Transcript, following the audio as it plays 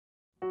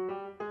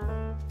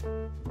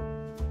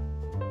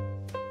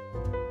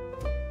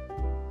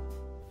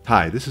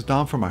Hi, this is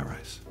Dom from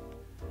iRise.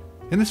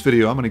 In this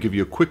video, I'm going to give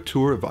you a quick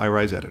tour of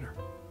iRise Editor.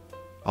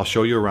 I'll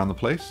show you around the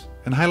place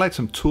and highlight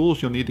some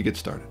tools you'll need to get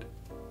started.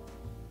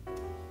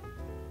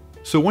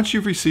 So once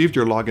you've received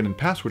your login and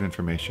password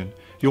information,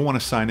 you'll want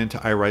to sign into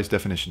iRise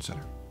Definition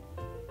Center.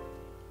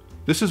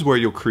 This is where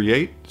you'll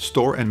create,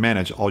 store, and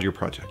manage all your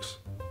projects.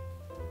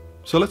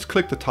 So let's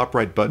click the top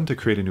right button to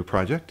create a new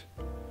project.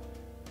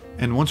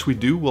 And once we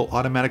do, we'll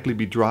automatically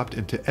be dropped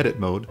into edit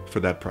mode for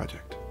that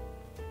project.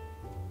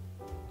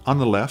 On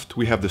the left,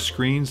 we have the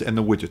Screens and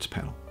the Widgets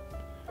panel.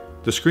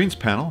 The Screens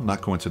panel,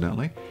 not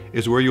coincidentally,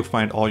 is where you'll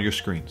find all your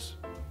screens.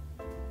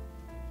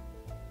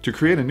 To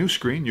create a new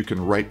screen, you can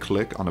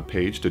right-click on a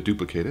page to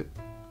duplicate it,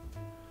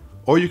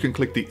 or you can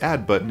click the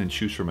Add button and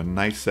choose from a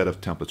nice set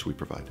of templates we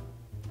provide.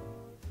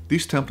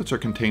 These templates are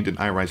contained in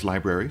iRise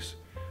libraries,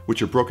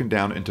 which are broken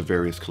down into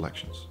various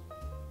collections.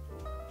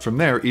 From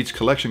there, each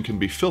collection can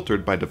be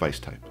filtered by device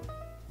type.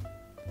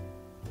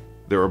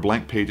 There are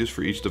blank pages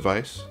for each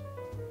device.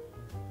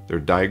 There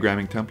are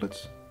diagramming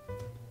templates,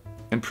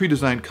 and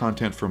pre-designed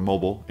content for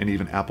mobile and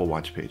even Apple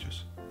Watch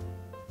pages.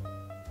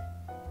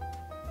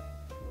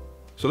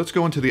 So let's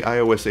go into the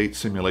iOS 8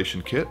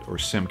 Simulation Kit, or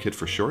Sim Kit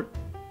for short,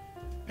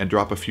 and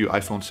drop a few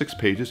iPhone 6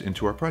 pages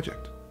into our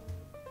project.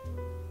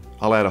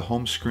 I'll add a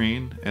home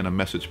screen and a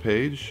message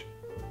page,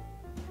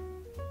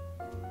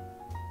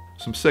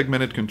 some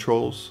segmented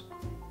controls,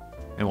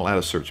 and we'll add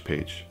a search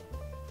page.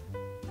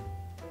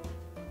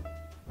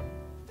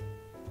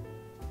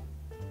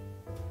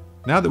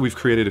 Now that we've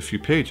created a few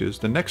pages,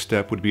 the next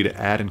step would be to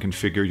add and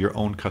configure your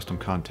own custom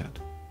content.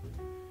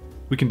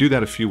 We can do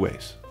that a few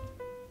ways.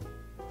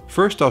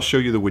 First, I'll show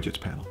you the Widgets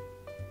panel.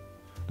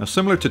 Now,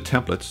 similar to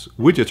templates,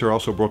 widgets are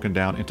also broken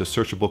down into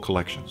searchable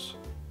collections.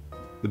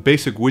 The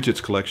basic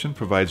Widgets collection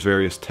provides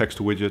various text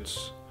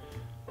widgets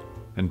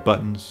and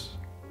buttons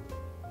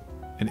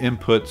and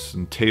inputs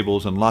and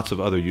tables and lots of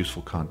other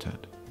useful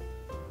content.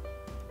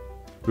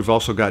 We've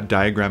also got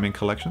diagramming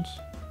collections,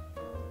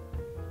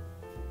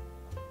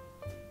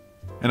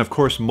 and of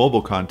course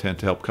mobile content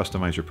to help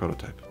customize your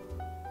prototype.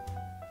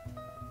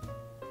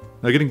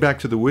 Now, getting back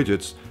to the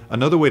widgets,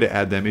 another way to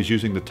add them is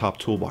using the top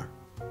toolbar.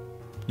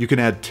 You can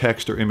add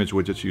text or image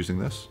widgets using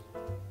this.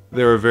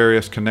 There are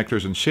various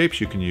connectors and shapes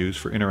you can use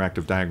for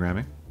interactive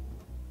diagramming.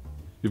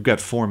 You've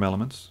got form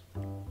elements,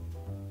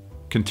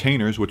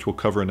 containers, which we'll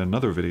cover in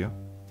another video,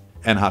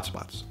 and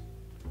hotspots.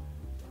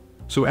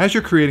 So as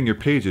you're creating your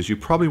pages, you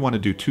probably want to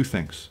do two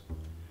things.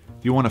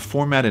 You want to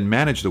format and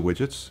manage the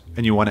widgets,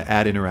 and you want to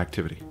add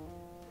interactivity.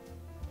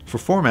 For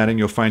formatting,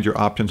 you'll find your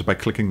options by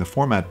clicking the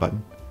Format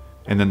button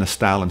and then the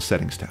Style and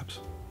Settings tabs.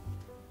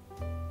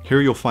 Here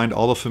you'll find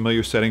all the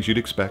familiar settings you'd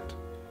expect,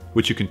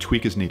 which you can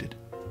tweak as needed.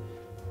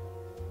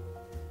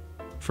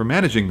 For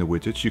managing the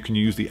widgets, you can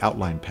use the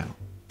Outline panel,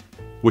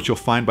 which you'll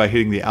find by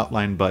hitting the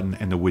Outline button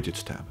and the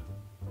Widgets tab.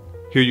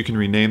 Here you can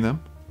rename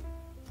them.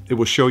 It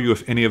will show you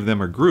if any of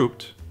them are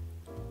grouped,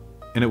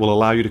 and it will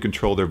allow you to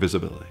control their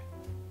visibility.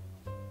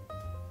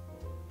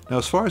 Now,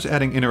 as far as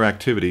adding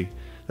interactivity,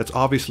 that's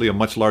obviously a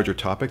much larger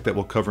topic that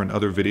we'll cover in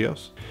other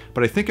videos,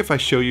 but I think if I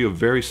show you a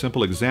very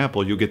simple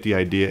example, you'll get the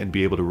idea and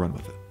be able to run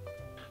with it.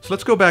 So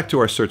let's go back to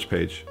our search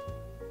page.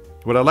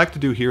 What I'd like to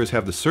do here is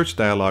have the search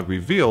dialog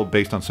reveal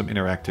based on some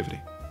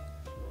interactivity.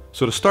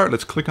 So to start,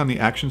 let's click on the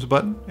Actions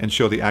button and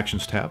show the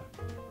Actions tab.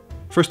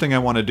 First thing I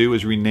want to do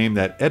is rename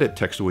that Edit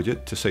text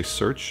widget to say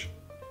Search.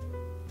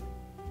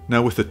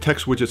 Now with the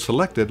text widget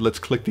selected, let's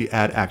click the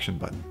Add Action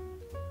button.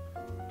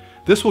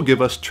 This will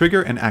give us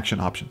trigger and action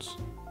options.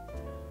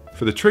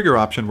 For the trigger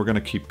option, we're going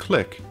to keep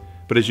click,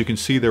 but as you can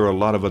see, there are a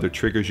lot of other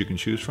triggers you can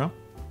choose from.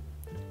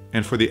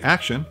 And for the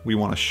action, we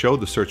want to show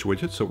the search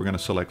widget, so we're going to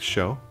select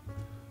Show.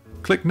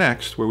 Click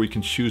Next, where we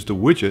can choose the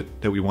widget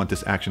that we want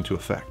this action to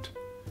affect.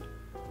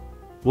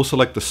 We'll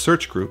select the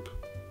search group.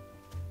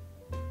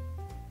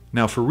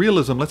 Now for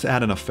realism, let's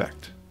add an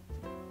effect.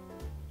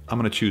 I'm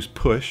going to choose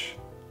Push,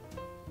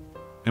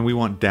 and we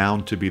want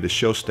down to be the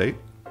show state.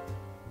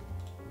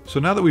 So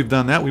now that we've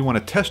done that, we want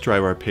to test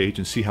drive our page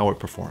and see how it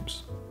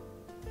performs.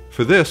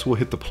 For this, we'll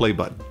hit the play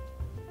button.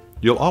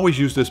 You'll always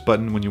use this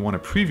button when you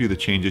want to preview the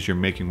changes you're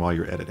making while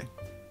you're editing.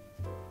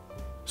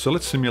 So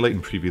let's simulate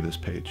and preview this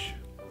page.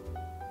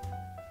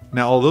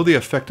 Now, although the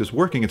effect is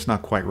working, it's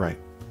not quite right.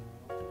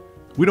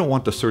 We don't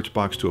want the search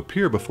box to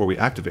appear before we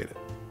activate it.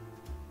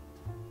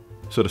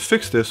 So to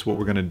fix this, what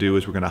we're going to do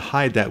is we're going to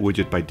hide that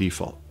widget by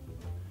default.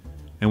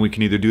 And we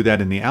can either do that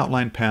in the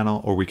Outline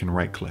panel or we can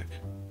right-click.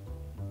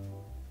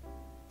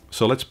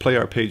 So let's play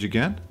our page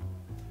again.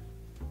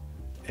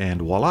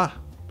 And voila,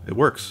 it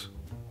works.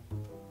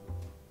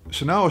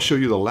 So now I'll show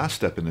you the last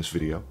step in this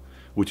video,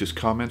 which is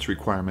comments,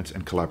 requirements,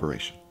 and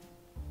collaboration.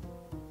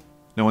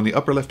 Now in the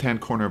upper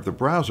left-hand corner of the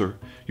browser,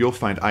 you'll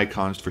find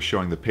icons for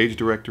showing the page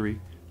directory,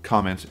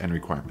 comments, and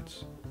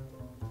requirements.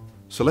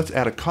 So let's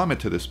add a comment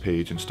to this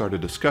page and start a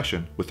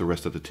discussion with the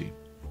rest of the team.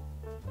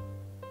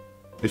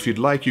 If you'd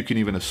like, you can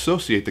even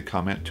associate the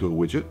comment to a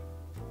widget.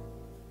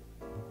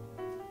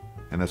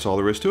 And that's all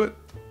there is to it.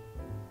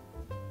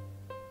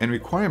 And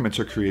requirements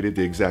are created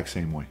the exact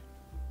same way.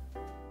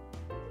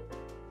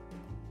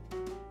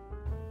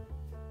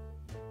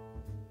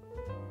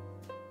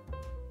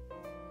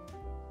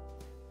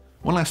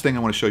 One last thing I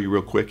want to show you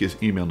real quick is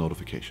email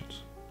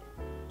notifications.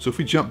 So if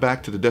we jump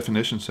back to the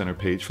Definition Center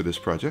page for this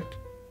project,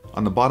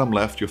 on the bottom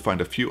left you'll find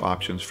a few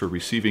options for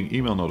receiving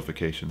email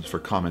notifications for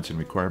comments and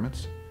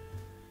requirements,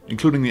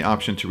 including the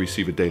option to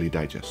receive a daily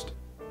digest.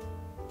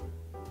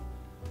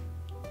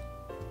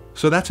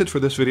 So that's it for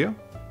this video.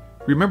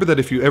 Remember that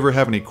if you ever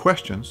have any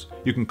questions,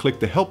 you can click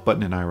the Help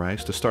button in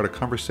iRise to start a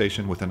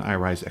conversation with an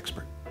iRise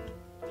expert,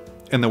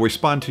 and they'll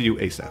respond to you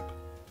ASAP.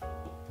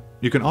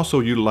 You can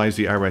also utilize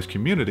the iRise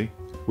community,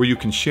 where you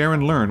can share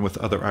and learn with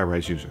other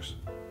iRise users.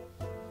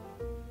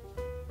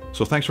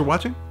 So thanks for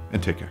watching,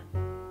 and take care.